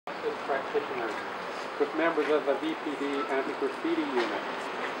practitioners with members of the VPD anti-graffiti unit.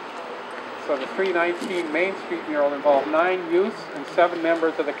 So the 319 Main Street mural involved 9 youths and 7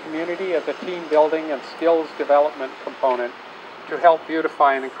 members of the community as a team building and skills development component to help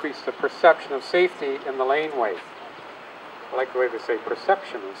beautify and increase the perception of safety in the laneway. I like the way they say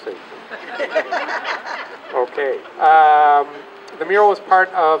perception of safety. Okay. The mural was part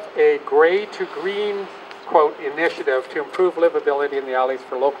of a gray to green, quote, initiative to improve livability in the alleys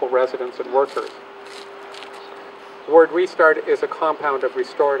for local residents and workers. The word restart is a compound of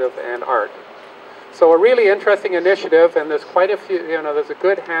restorative and art. So a really interesting initiative, and there's quite a few, there's a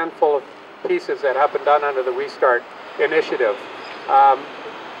good handful of pieces that have been done under the Restart initiative.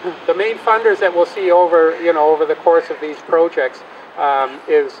 The main funders that we'll see over the course of these projects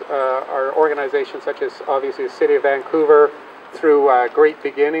are organizations such as, obviously, the City of Vancouver through Great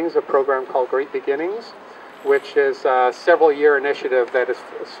Beginnings, a program called Great Beginnings, which is a several-year initiative that has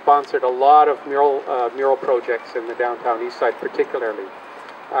sponsored a lot of mural projects in the downtown Eastside particularly.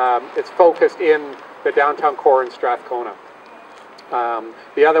 It's focused in the downtown core in Strathcona.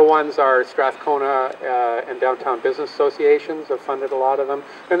 The other ones are Strathcona and Downtown Business Associations have funded a lot of them.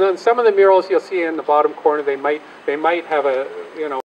 And then some of the murals you'll see in the bottom corner, they might have a,